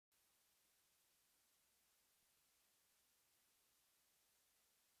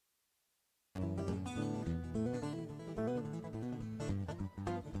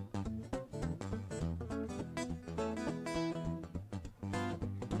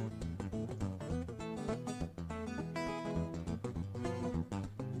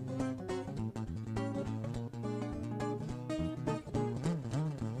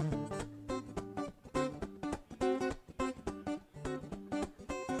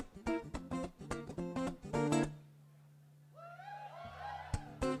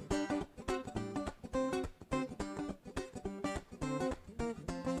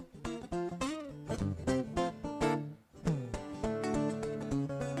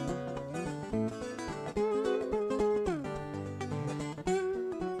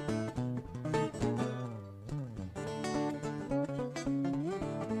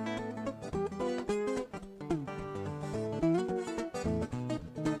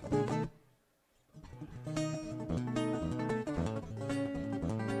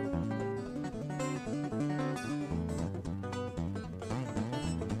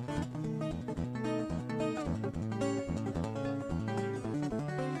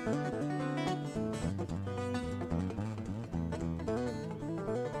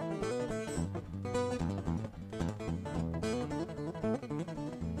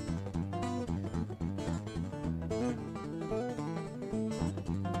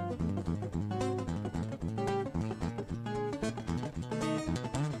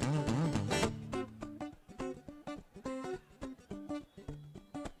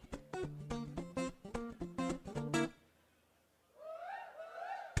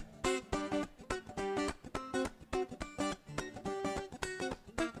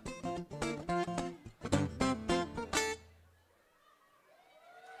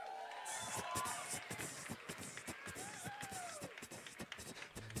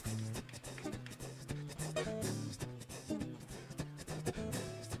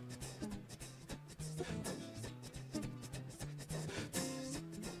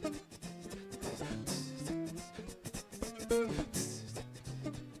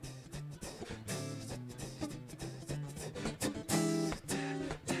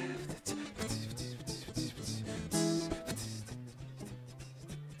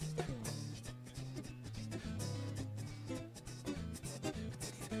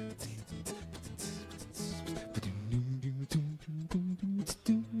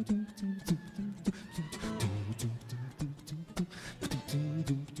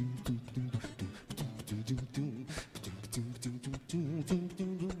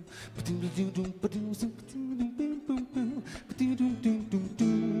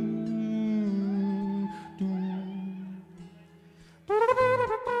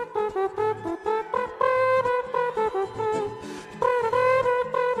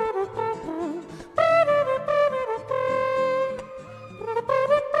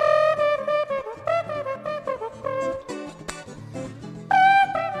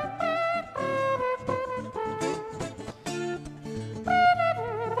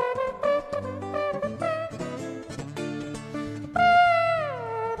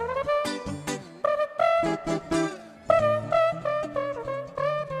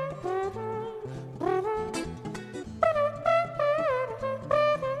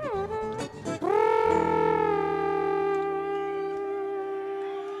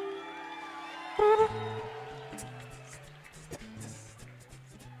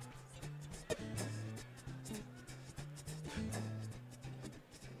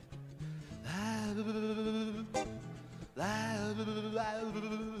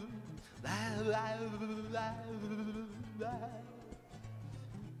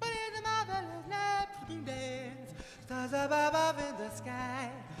Stars above in the sky.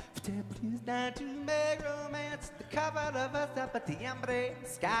 Please not to make romance the cover of a september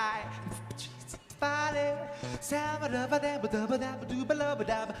sky. Friday,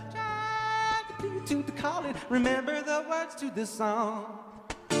 to the calling. Remember the words to this song.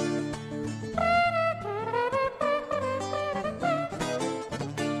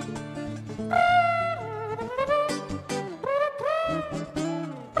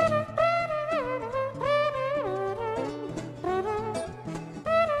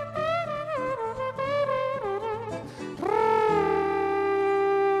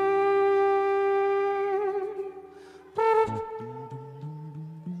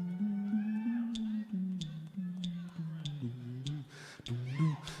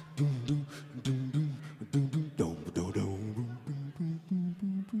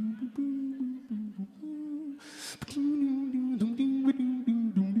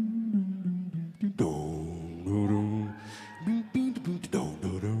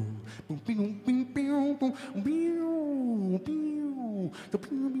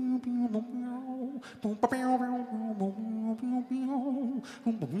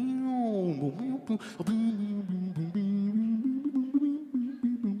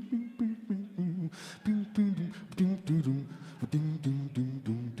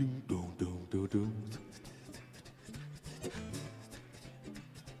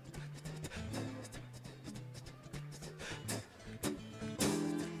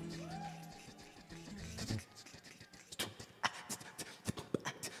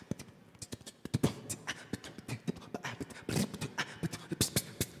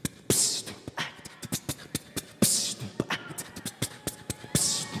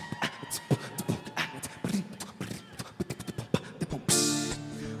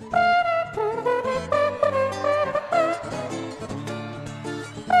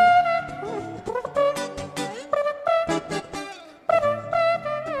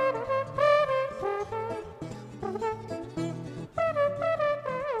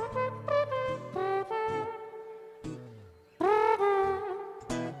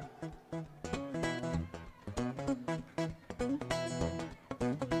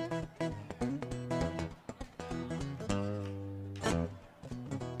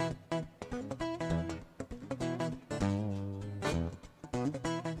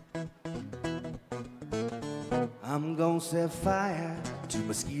 I'm gonna set fire to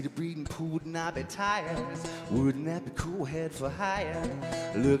mosquito breeding pool and I'll be tired. Wouldn't that be cool? Head for higher.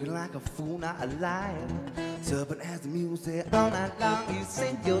 Looking like a fool, not a liar. Serving as the music all night long. You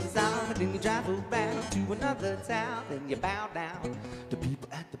sing your song and then you drive around to another town. Then you bow down to people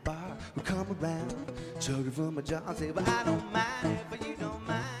at the bar who come around. Chugging from a jar, say, well, I don't mind if you don't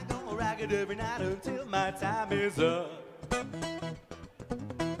mind. Gonna rock it every night until my time is up.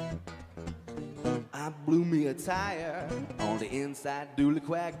 I blew me a tire. On the inside, dooley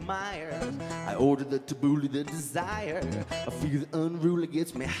quagmire. I ordered the tabbouleh, the desire. I feel the unruly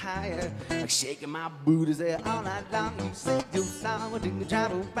gets me higher. Like shaking my booty there all night long. You sing your song, and then you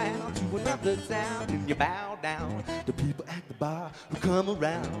drive around to another town. And you bow down to people at the bar who come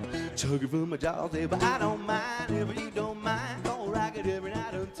around. Chugging from my jaws there, but I don't mind. If you don't mind, gonna rock it every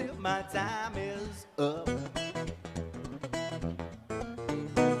night until my time is up.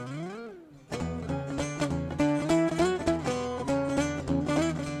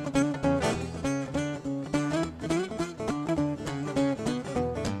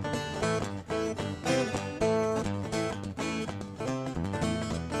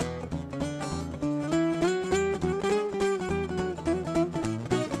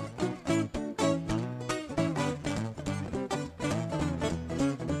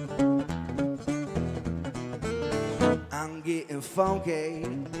 Getting funky,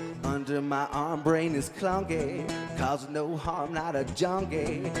 under my arm brain is clunky, causing no harm, not a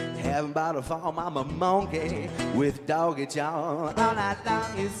junkie, having about a farm, I'm a monkey, with doggy jaw, all night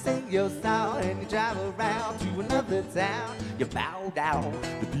long you sing your song, and you drive around to another town, you bow down,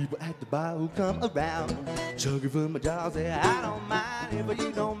 the people at the bar who come around, chugging from my jaws, say I don't mind, if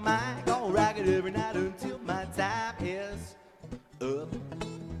you don't mind, gonna rock it every night until my time is up.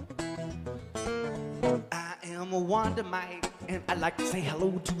 I am a Wonder Mite, and I like to say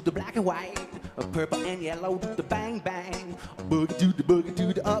hello to the black and white, a purple and yellow to the bang bang, a boogie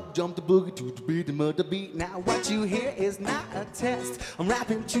to the up, jump the boogie to the beat, the mother beat. Now what you hear is not a test. I'm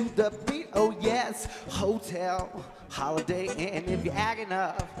rapping to the beat, oh yes. Hotel, Holiday Inn. If you're acting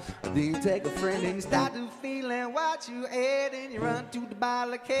up, then you take a friend and you start to feeling what you ate, and you run to the bar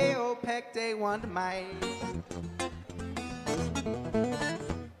like KO Pecte Wonder Mite.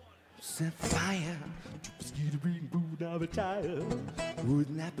 Set fire to mosquito breeding food, I'll retire.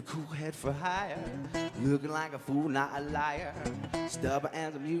 Wouldn't that be cool, head for hire? Looking like a fool, not a liar. Stubborn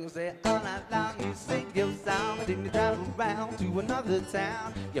as a mule, say all night long you sing your song, and then you drive around to another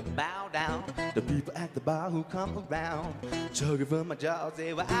town. You bow down to people at the bar who come around, chugging from my jaws,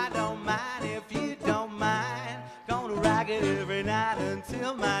 say well I don't mind if you don't mind. Gonna rock it every night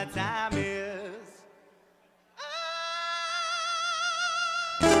until my time is.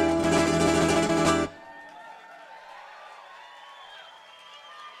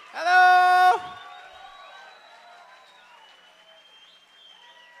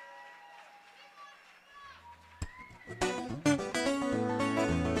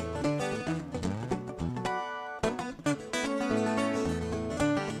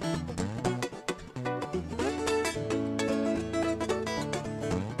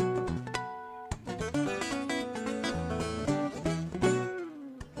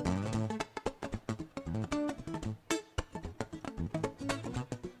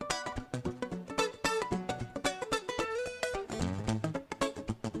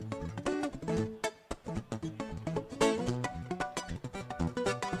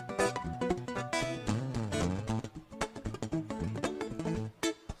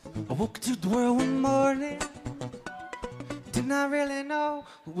 I woke to the world one morning, did not really know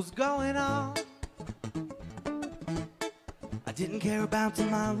what was going on. I didn't care about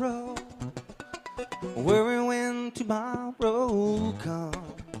tomorrow, worry when tomorrow comes.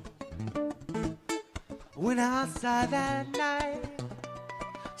 Went outside that night,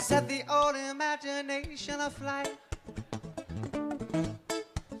 set the old imagination aflight,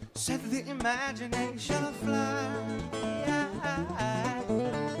 set the imagination aflight.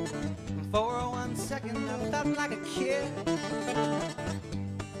 For 1 second I felt like a kid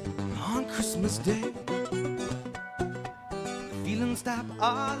on Christmas Day. Feeling stop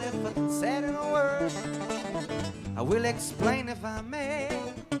all if I said in a word. I will explain if I may.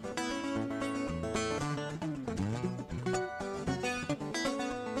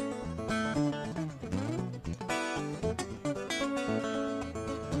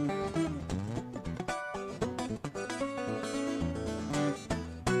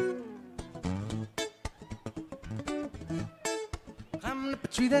 Climbing up a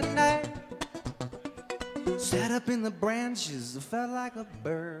tree that night, sat up in the branches, I felt like a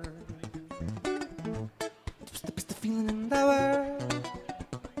bird. Just the feeling in the world.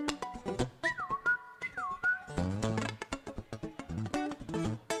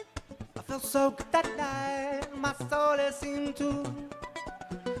 I felt so good that night, my soul it seemed to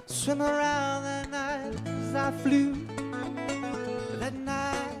swim around that night as I flew that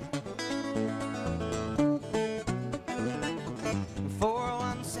night.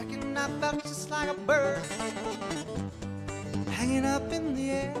 I felt just like a bird hanging up in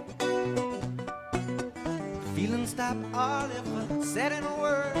the air. Feeling stop all if I said in a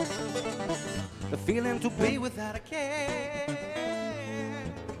word. the feeling to be without a care.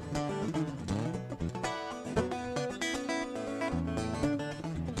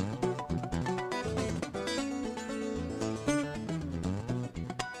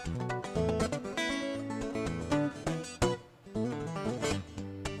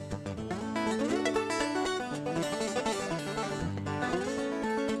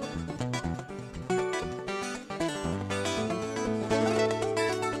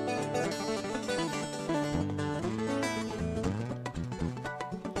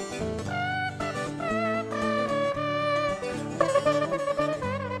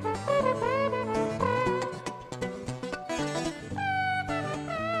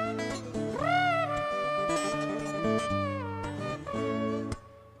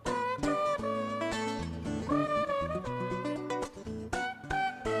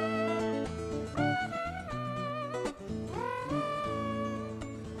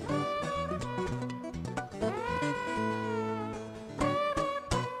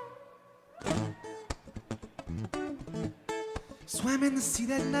 Swam in the sea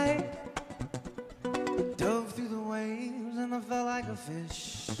that night, dove through the waves, and I felt like a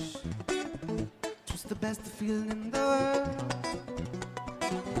fish. It was the best feeling in the world.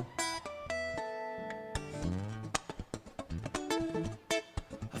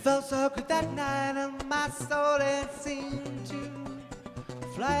 I felt so good that night, and my soul it seemed to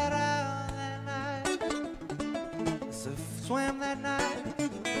fly around that night. So swam that night.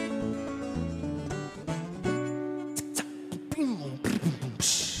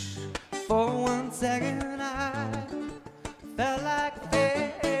 For 1 second I felt like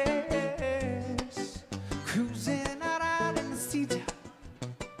a fish cruising out in the sea. The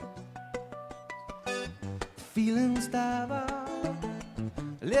feeling stop up,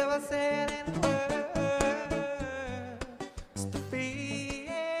 live I said in words, it's the feeling.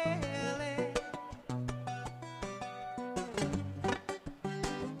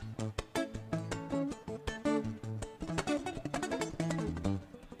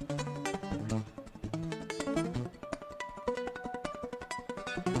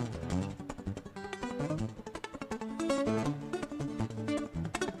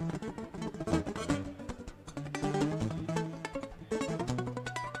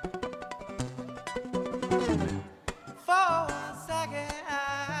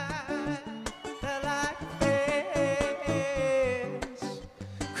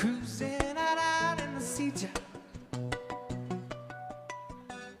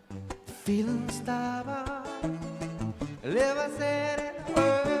 Feeling stop up, live I said in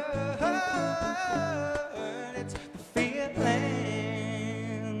word, it's the feeling.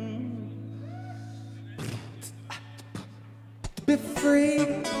 To be free,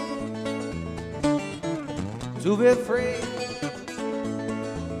 to be free,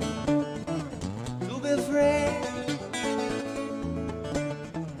 to be free,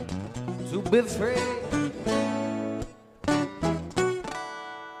 to be free.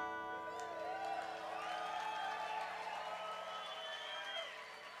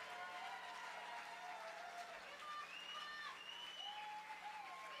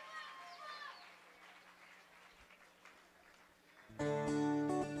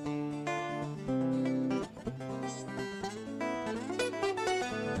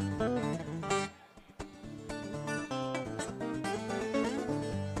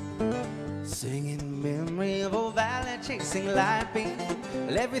 Singing memory of old valley, chasing light beam,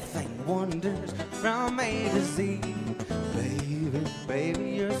 well, everything wanders from A to Z. Baby, baby,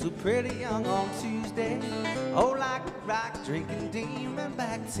 you're so pretty young on Tuesday. Oh, like a rock, drinking demon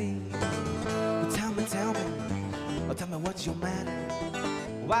back tea. Well, tell me, oh, tell me what's your matter.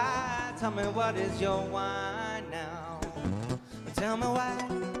 Why? Tell me what is your wine now. Tell me why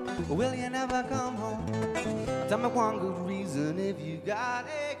will you never come home? Tell me one good reason if you got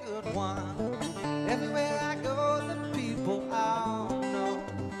a good one. Everywhere I go, the people all know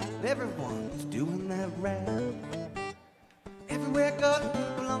everyone's doing that rag. Everywhere I go, the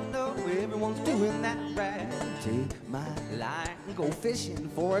people all know everyone's doing that rag. Take my line and go fishing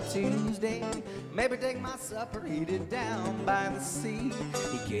for a Tuesday. Maybe take my supper, eat it down by the sea.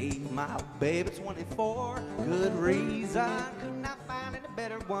 He gave my baby 24 good reason. Could not find any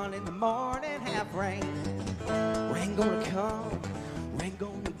better one in the morning. Half rain, rain gonna come, rain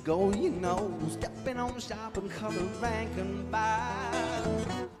gonna go, you know. Stepping on the shopping color rank and buy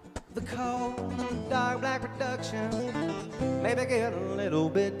the cold, dark black reduction. Maybe get a little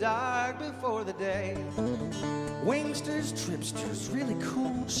bit dark before the day. Wingsters, tripsters, really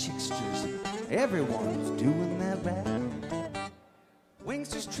cool chicksters. Everyone's doing that rap.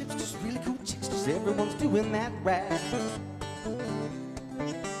 Wingsters, tripsters, really cool chicksters. Everyone's doing that rap.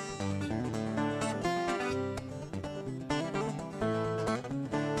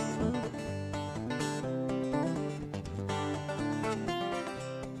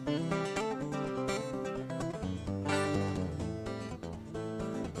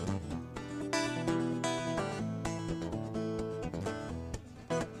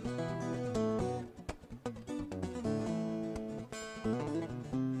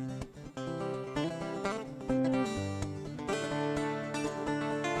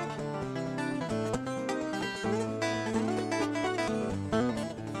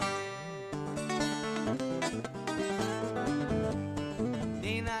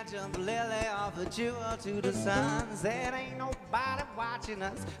 jump a lily off the jewel to the sun. Said ain't nobody watching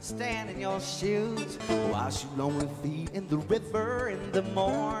us stand in your shoes. Wash your lonely feet in the river in the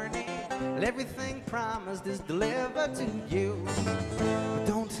morning. Everything promised is delivered to you. But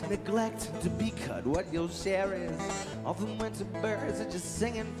don't neglect to be cut what your share is. All the winter birds are just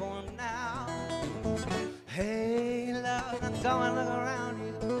singing for 'em now. Hey, love, I'm going look around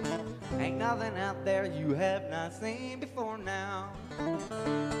you. Ain't nothing out there you have not seen before now.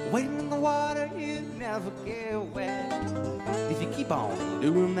 Waiting in the water, you never get wet if you keep on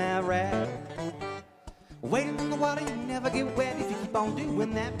doing that rag. Waiting in the water, you never get wet if you keep on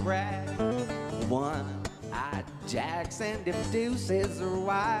doing that rag. One-eyed jacks and the deuces are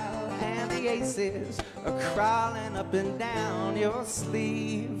wild, and the aces are crawling up and down your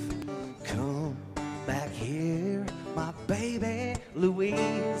sleeve. Come back here, my baby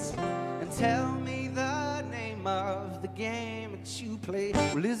Louise, and tell me the name of the game that you play.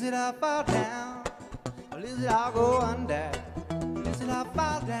 Well, is it I'll fall down, or is it I'll go under? Is it I'll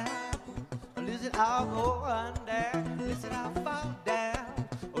fall down, or is it I'll go under? Is it I'll fall down,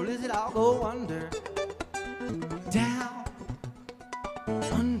 or is it I'll go under? Down,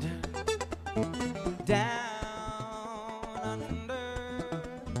 under, down, under,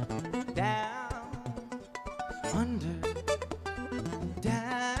 down, under,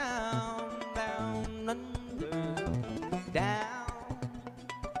 down, down, under, down,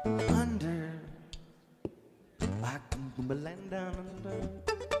 under. I can boom a land down under.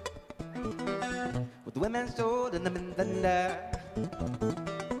 With the women sold and the men thunder.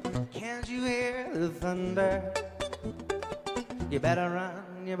 Can't you hear the thunder? You better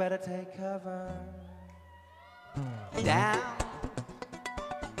run, you better take cover. Down,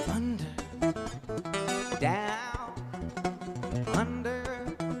 under, down, under,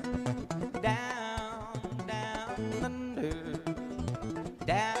 down, down, under,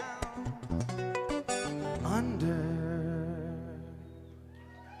 down, under.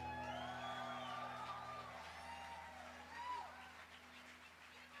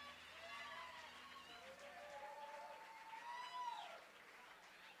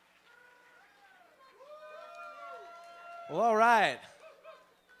 Well, all right.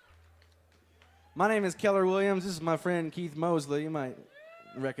 My name is Keller Williams. This is my friend Keith Mosley. You might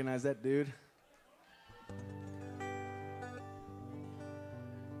recognize that dude.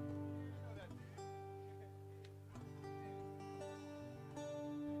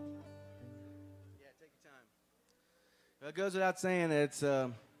 It goes without saying that it's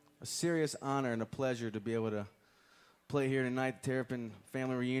a serious honor and a pleasure to be able to play here tonight, the Terrapin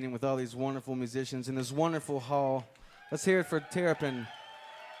family reunion with all these wonderful musicians in this wonderful hall. Let's hear it for Terrapin.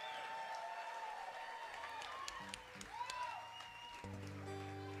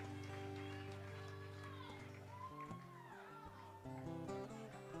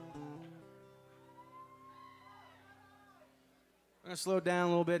 I'm going to slow down a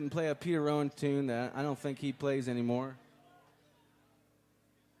little bit and play a Peter Rowan tune that I don't think he plays anymore.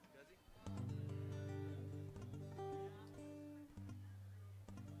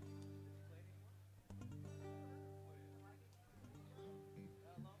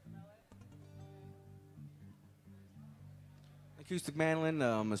 Acoustic mandolin,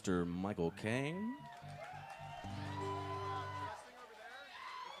 Mr. Michael Kang.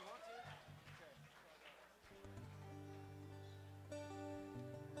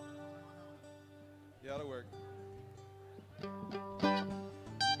 Yeah, that'll work.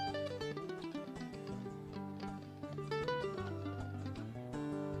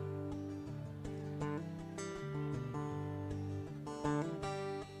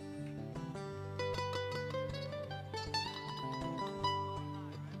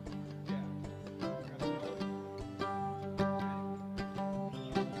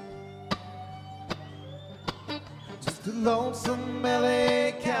 The Lonesome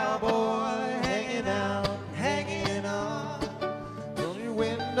L.A. Cowboy hanging out, hanging on. From your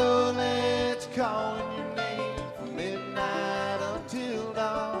window ledge calling your name from midnight until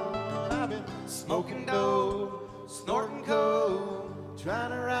dawn. I've been smoking dope, snorting coke,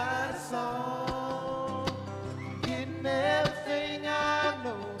 trying to write a song. Getting everything I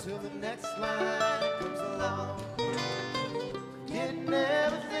know till the next line comes along. Getting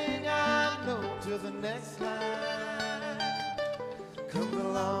everything I know till the next line comes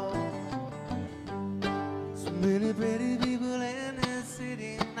along. So many pretty people in this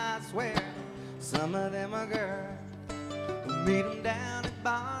city, and I swear some of them are girls. Meet them down at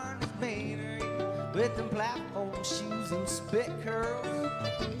Barnes Bakery with them platform shoes and spit curls.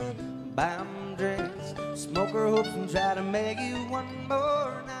 Buy them drinks, smoke her hopes, and try to make you one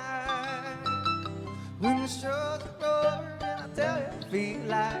more night. When the show's over, and I tell you feel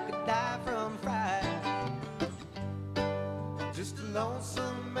like I die from fright. Just a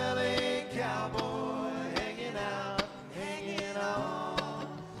lonesome L.A. cowboy hanging out, hanging on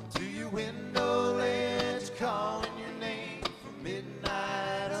to your window ledge, calling your name from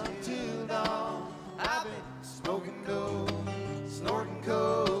midnight until dawn. I've been smoking dope, snorting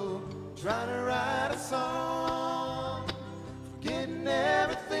coke, trying to write a song, forgetting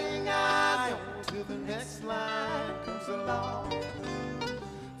everything I know till the next line comes along.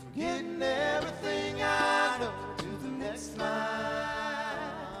 Forgetting everything I know till the next line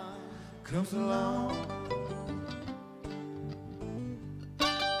comes along.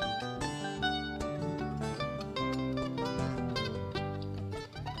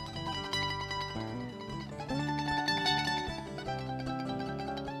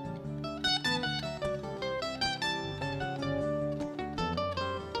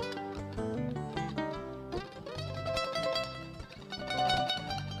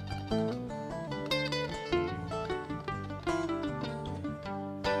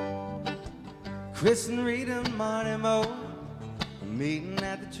 Chris and Rita and Marty Moe, meeting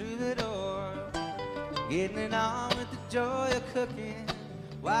at the Troubadour, getting it on with the joy of cooking,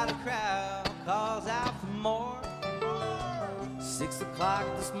 while the crowd calls out for more. 6 o'clock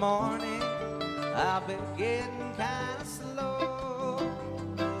this morning, I've been getting kind of slow.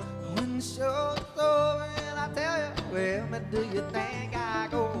 When the show's over and I tell you, well, man, do you think I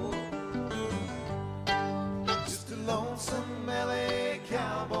go? Just a lonesome L.A.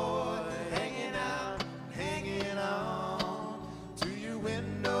 cowboy hanging out, hanging on to your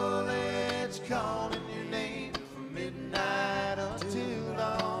window ledge, calling your name from midnight until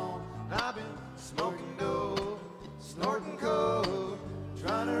dawn. I've been smoking dope, snorting coke,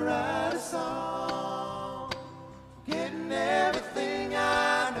 trying to write a song, getting everything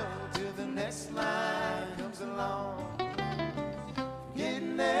I know till the next line comes along.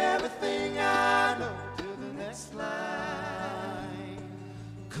 Getting everything I know till the next line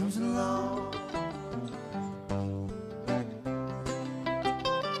comes along.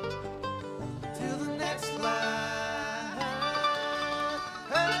 Till the next line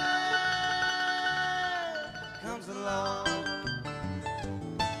comes along.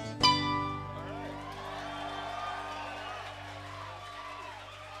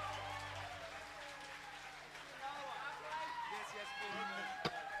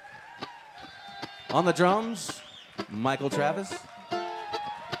 On the drums, Michael Travis.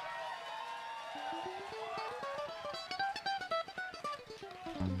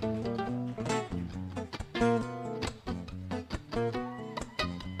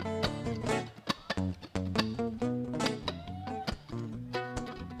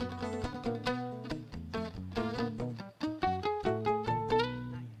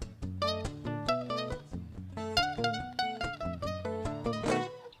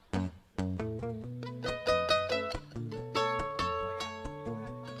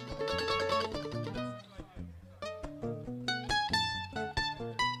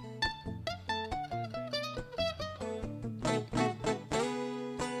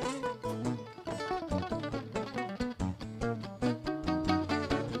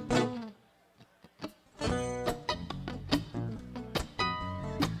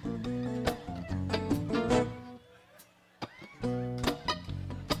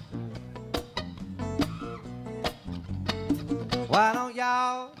 Why don't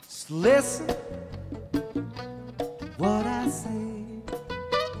y'all just listen what I say?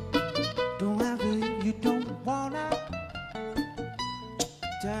 Don't have to, you don't wanna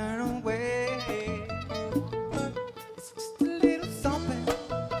turn away. It's just a little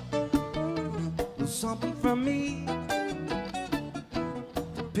something from me.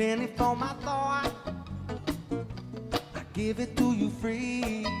 A penny for my thought, I give it to you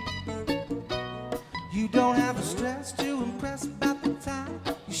free. You don't have to stress to impress about the time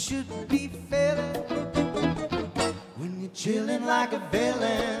you should be feeling when you're chilling like a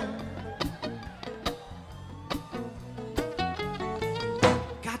villain.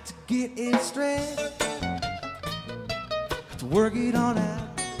 Got to get it straight, got to work it on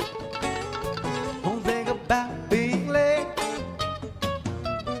out. Don't think about being late.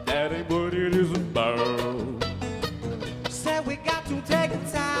 That ain't what it is about. Said we got to take a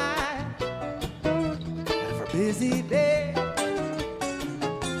time for a busy day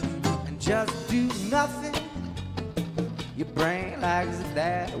and just do nothing. Your brain likes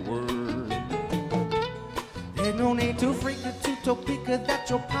that word. There's no need to freak or to topeka that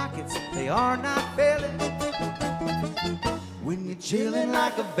your pockets, they are not failing when you're chilling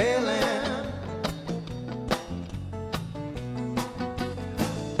like a villain.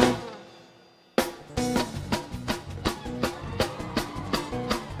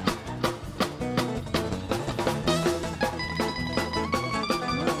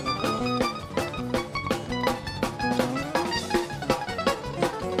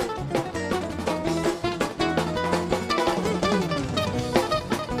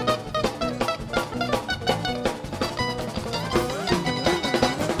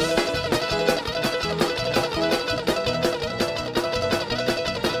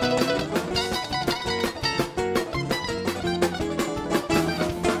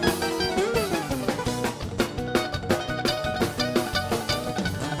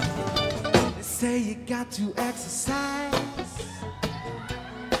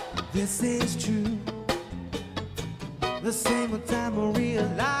 this is true. The same time I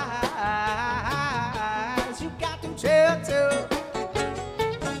realize you got to chill too.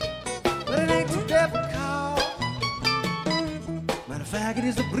 But it ain't too difficult. Matter of fact, it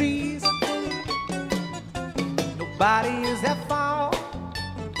is the breeze. Nobody is at fault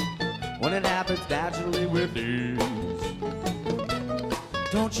when it happens naturally with ease.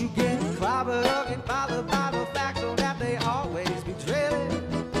 Don't you get clobbered or get bothered by the fact that they always be trailing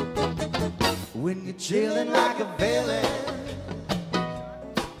when you're chilling like a villain.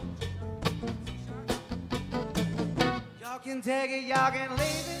 Y'all can take it, y'all can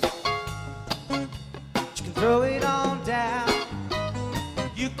leave it. You can throw it on down.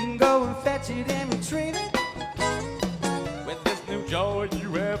 You can go and fetch it and retrieve it with this new joy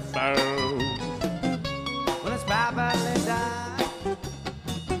you have found. When it's properly done,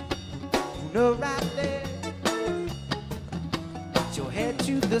 you know right there, put your head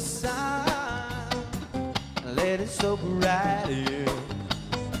to the sun and let it soak right in.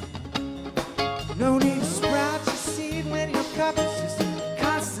 No need to sprout your seed when your cup is just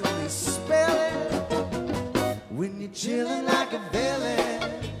constantly spilling. When you're chilling like a villain,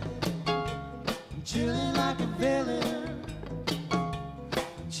 chilling like a villain,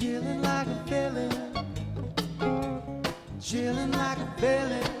 chilling like a villain, chilling like a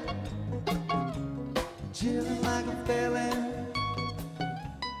villain, chilling like a villain,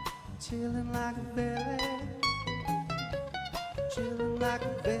 chilling like a villain, chilling like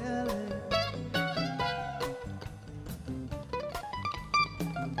a villain.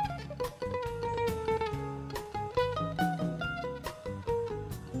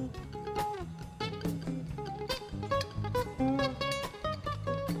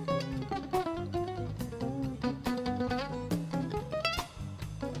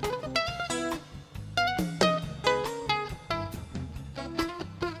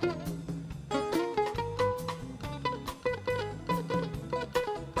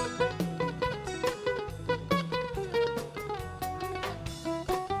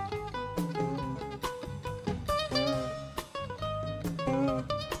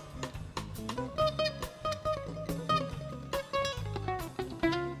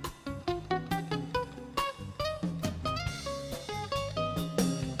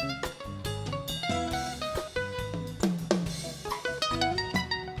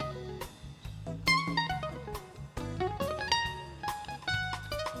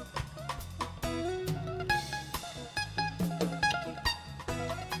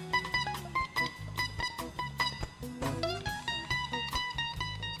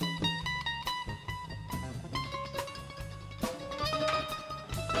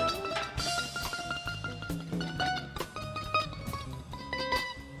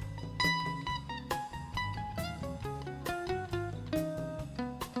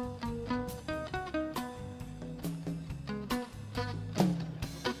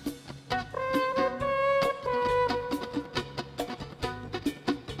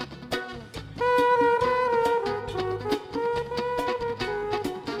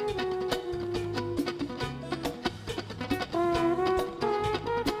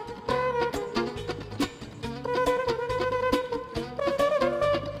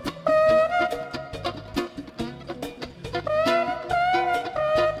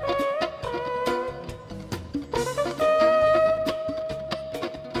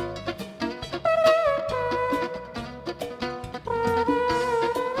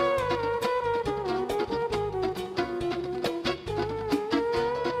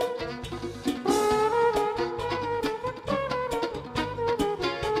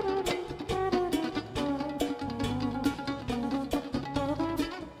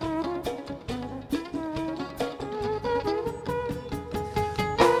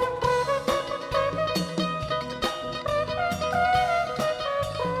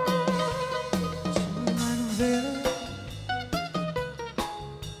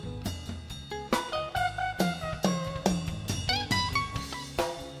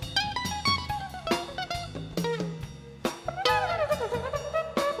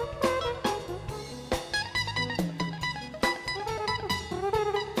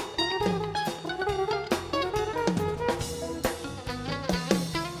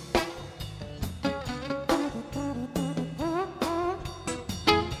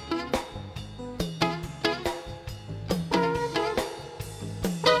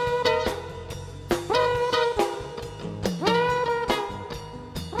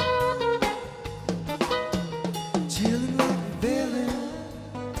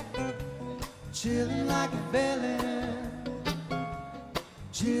 Chillin' like a villain,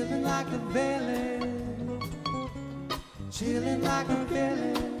 chillin' like a villain, chillin' like a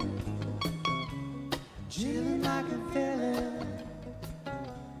villain, chillin' like a villain,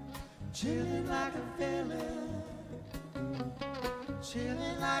 chillin' like a villain,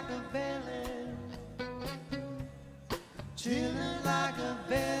 chillin' like a villain, chillin' like a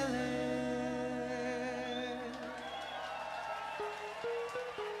villain.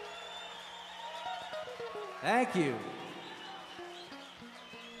 Thank you.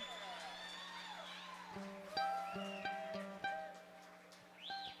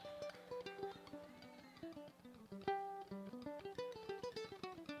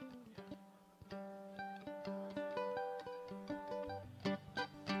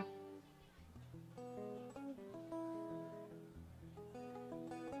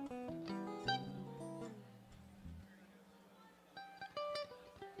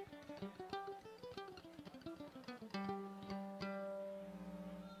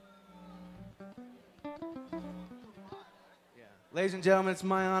 Ladies and gentlemen, it's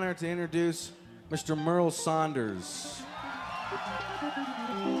my honor to introduce Mr. Merl Saunders.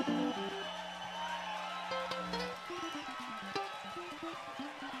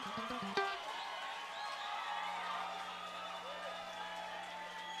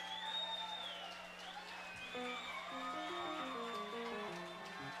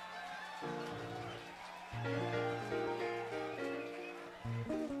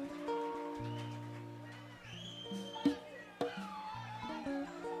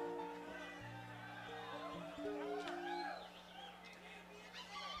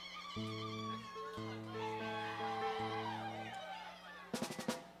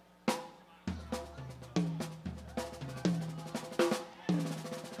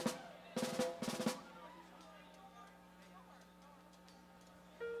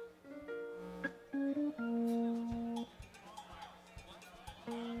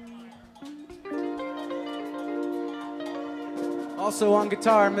 Also on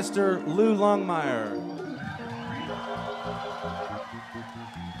guitar, Mr. Lou Longmire.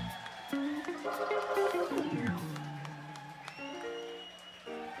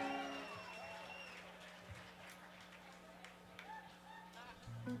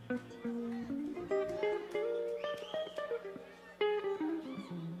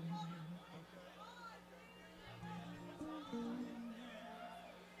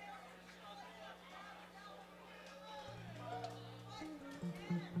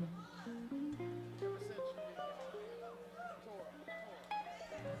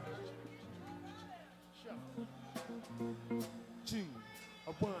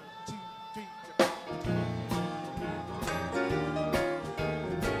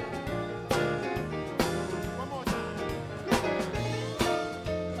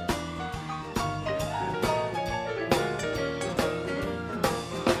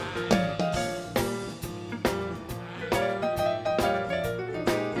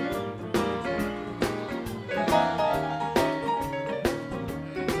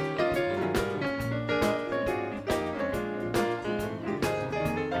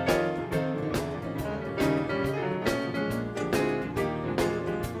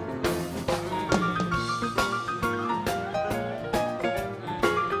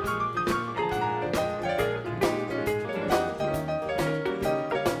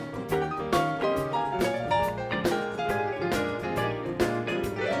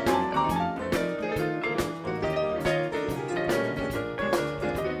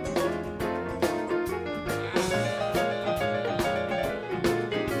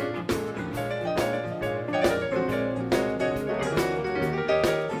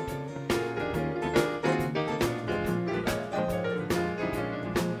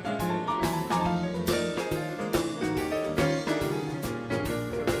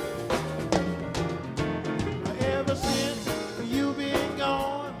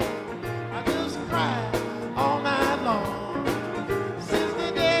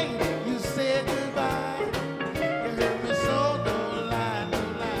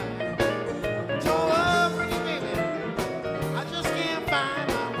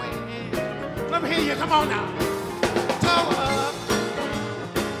 Come on now. Toe up.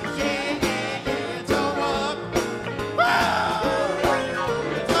 Yeah, yeah, yeah. Toe up. Whoa.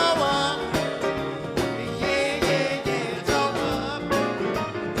 Toe up. Yeah, yeah, yeah. Toe up.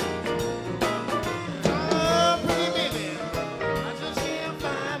 Oh, pretty baby. I just can't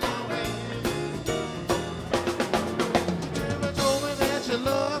find my way. You never told me that you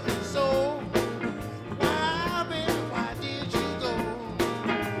loved me so. Why, baby, why did you go?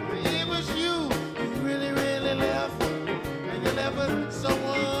 It was you really, really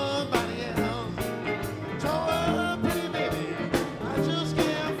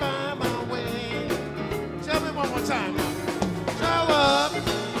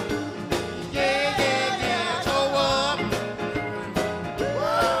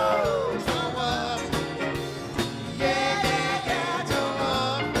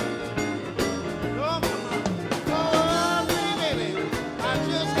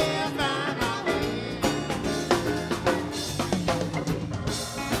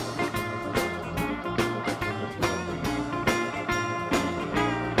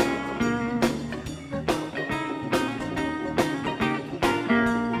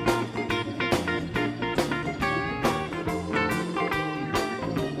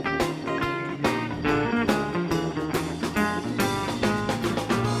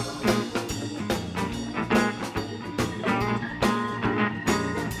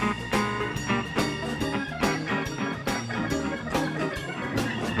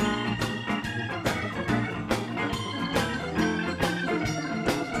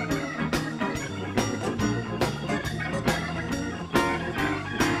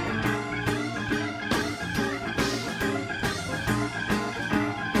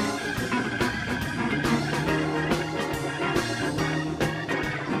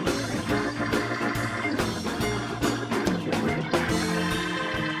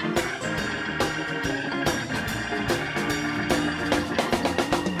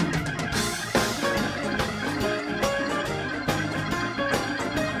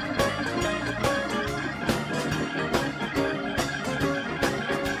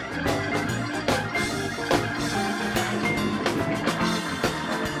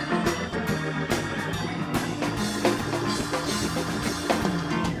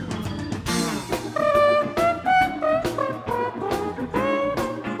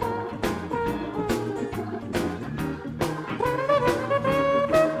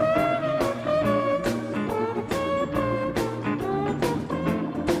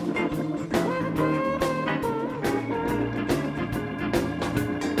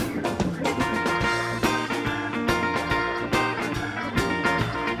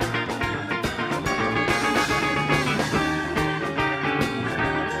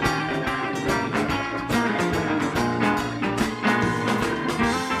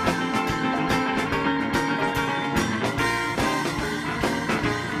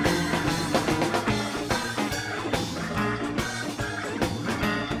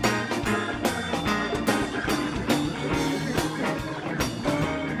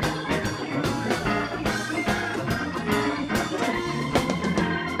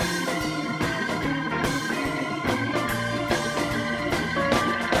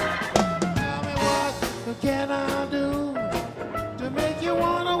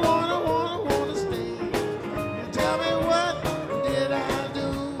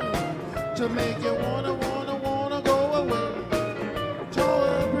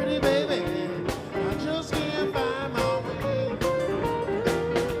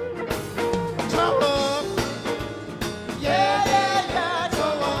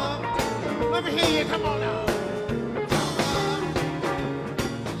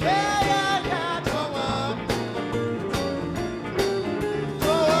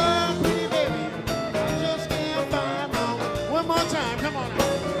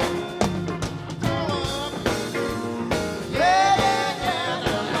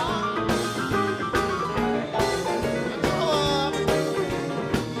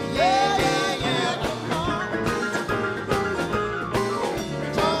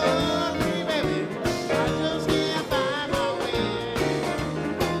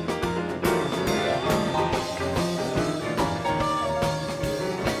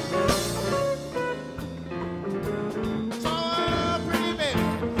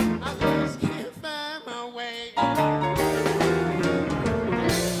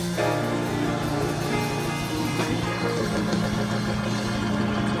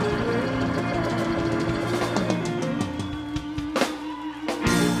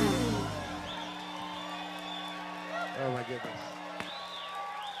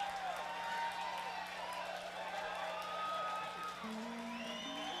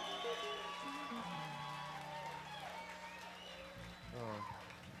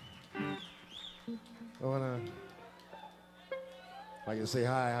I wanna like to say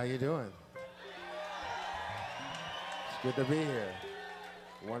hi. How you doing? It's good to be here.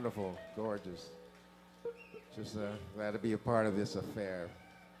 Wonderful, gorgeous. Just glad to be a part of this affair.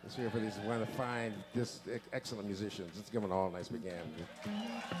 Let's hear for these one of the fine, excellent musicians. Let's give them all a nice big hand.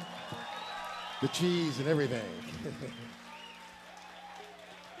 The cheese and everything.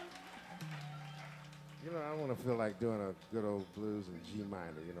 You know, I want to feel like doing a good old blues in G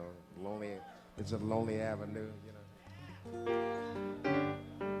minor. You know, lonely. It's a lonely avenue. You know.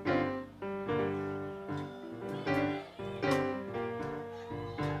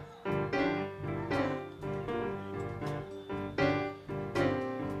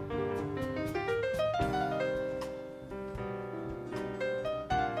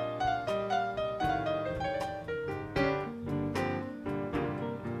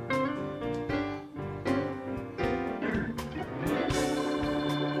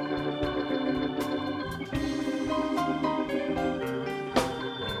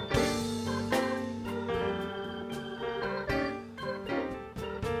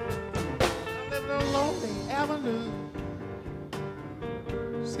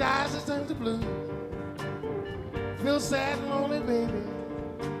 Skies that turn to blue. Feel sad and lonely, baby.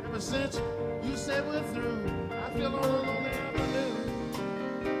 Ever since you said we're through, I feel on a lonely avenue.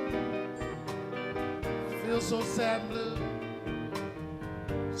 I feel so sad and blue.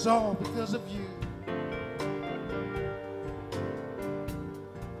 It's all because of you.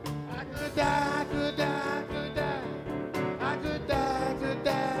 I could die, I could die, I could die. I could die, I could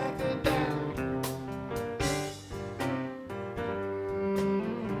die, I could die.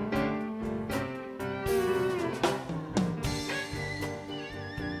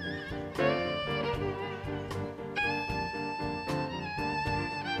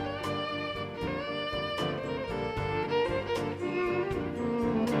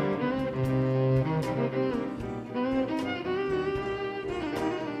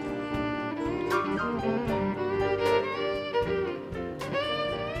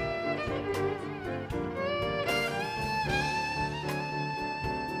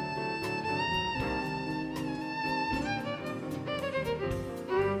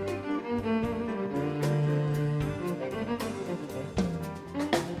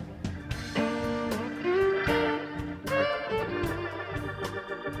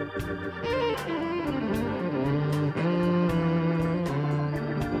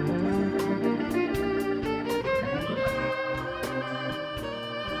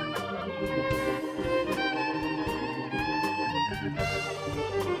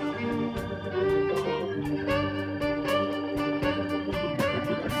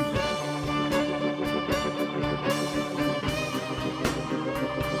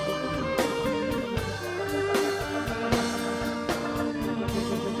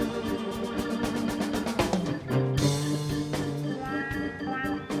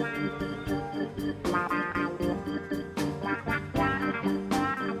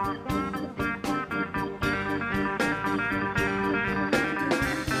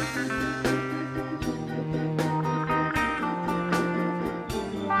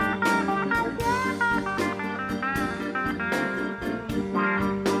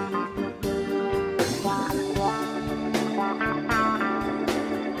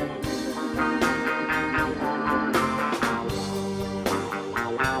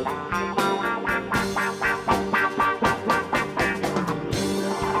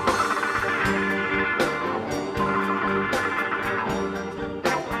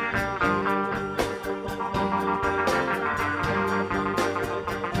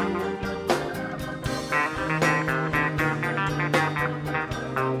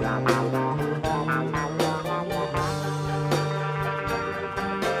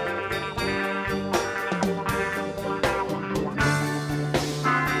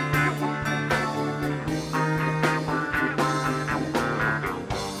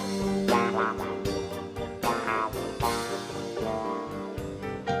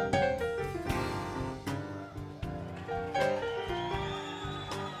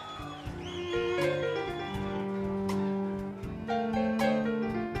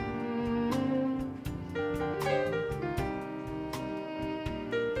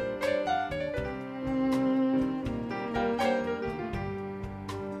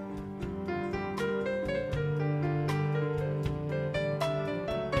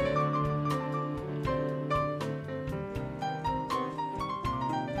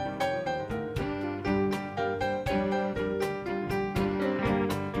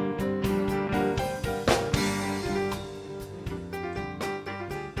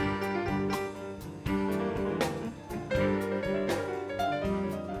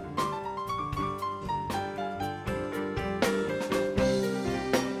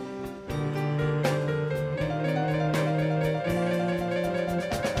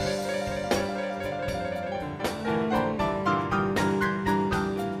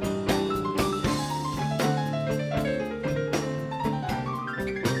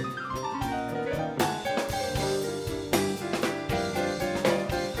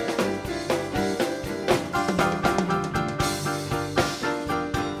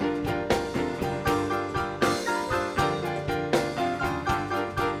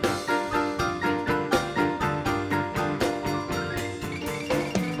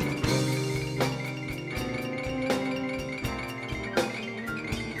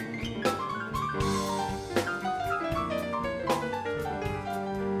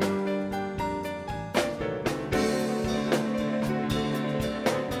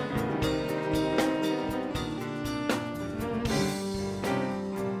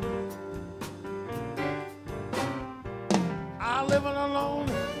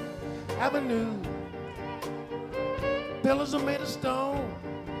 Avenue. Pillars are made of stone.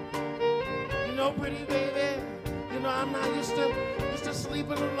 You know, pretty baby, you know I'm not used to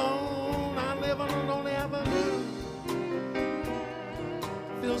sleeping alone. I live on a lonely avenue.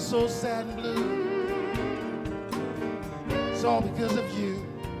 Feel so sad and blue. It's all because of you.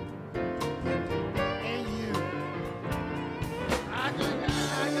 And you. I could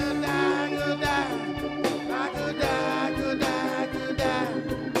die, I could die, I could die. I could die, I could die, I could die.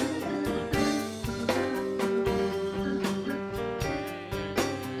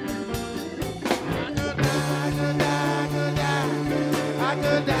 I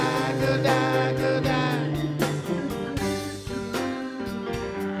could die, I could die, I could die.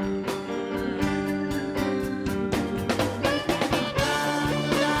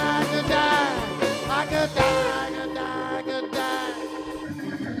 I could die, I could die, I could die.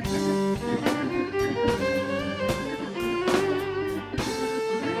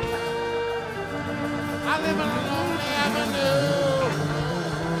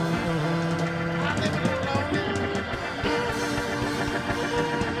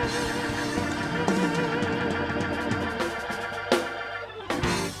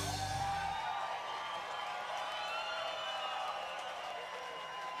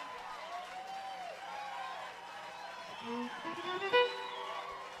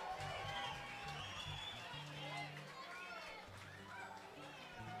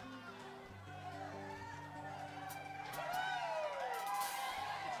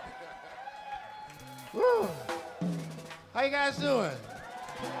 Woo. How you guys doing?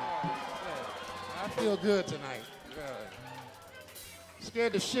 I feel good tonight.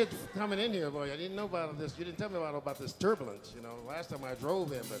 Scared the shit coming in here, boy. I didn't know about this. You didn't tell me about this turbulence, you know. Last time I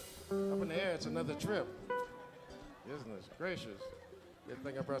drove in, but up in the air, it's another trip. Goodness gracious. Good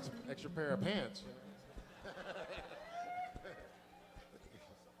thing I brought some extra pair of pants.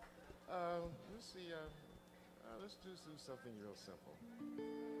 Let's see. Let's do something real simple.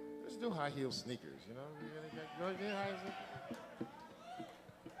 Let's do high heel sneakers, you know? You want to get high heel sneakers?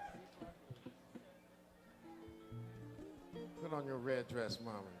 Put on your red dress,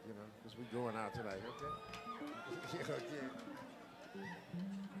 mama, you know, because we're going out tonight, okay? Okay.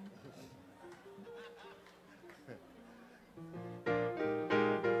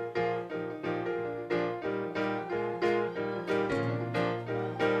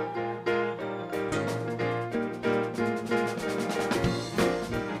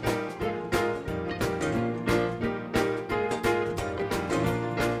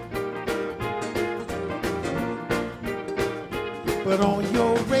 Put on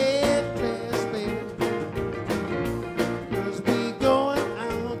your red dress, baby, 'cause we going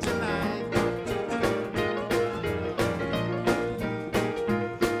out tonight.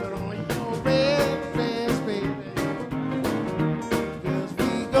 Put on your red dress, baby, 'cause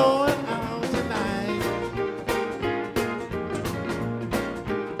we going out tonight.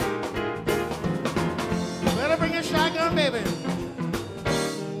 Better bring a shotgun, baby.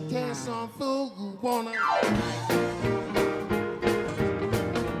 Tell some fool who wanna.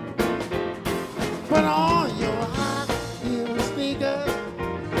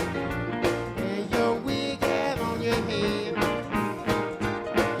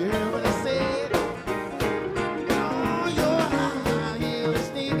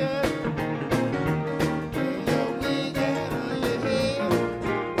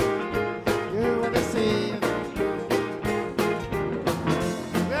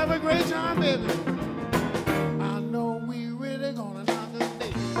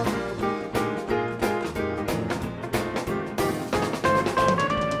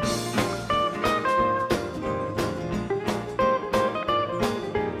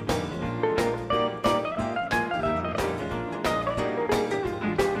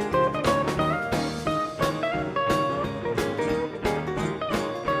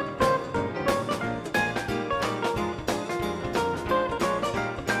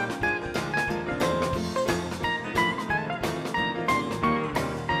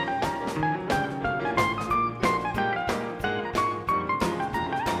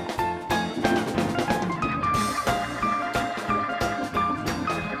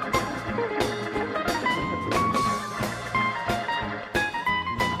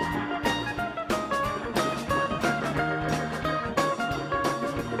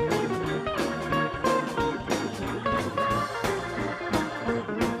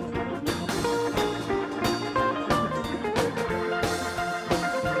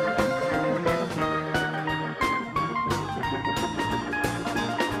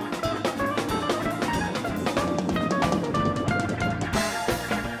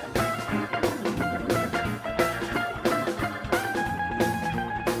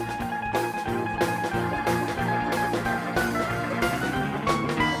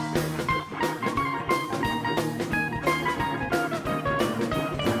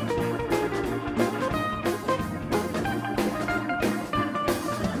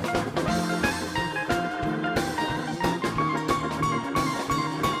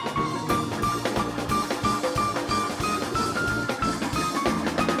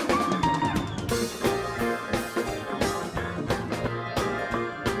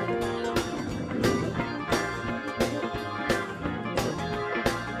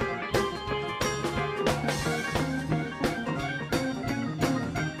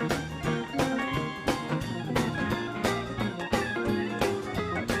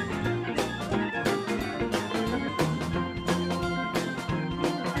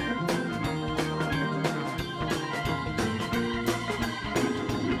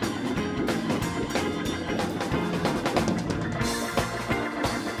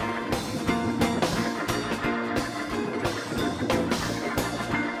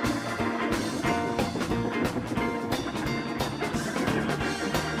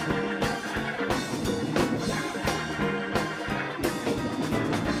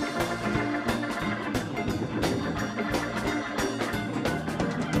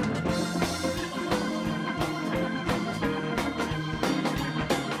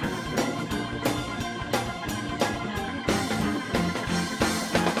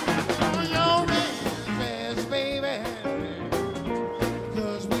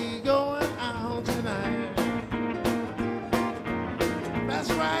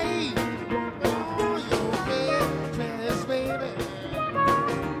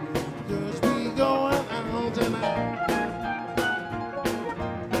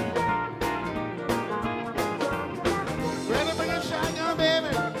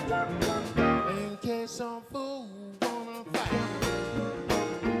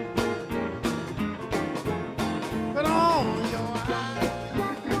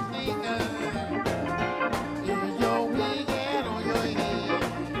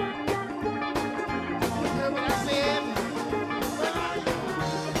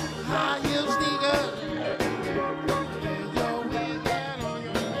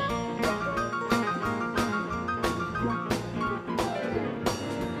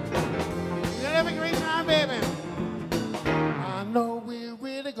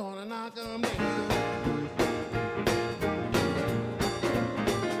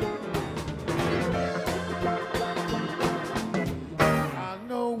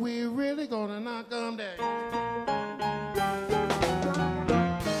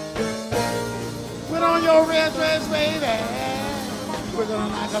 rich, baby. We're gonna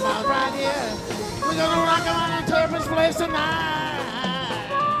knock 'em out right here. We're gonna knock 'em out in Turpin's place tonight.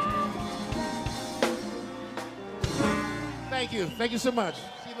 Thank you so much.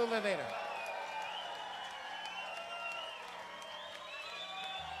 See you a little bit later.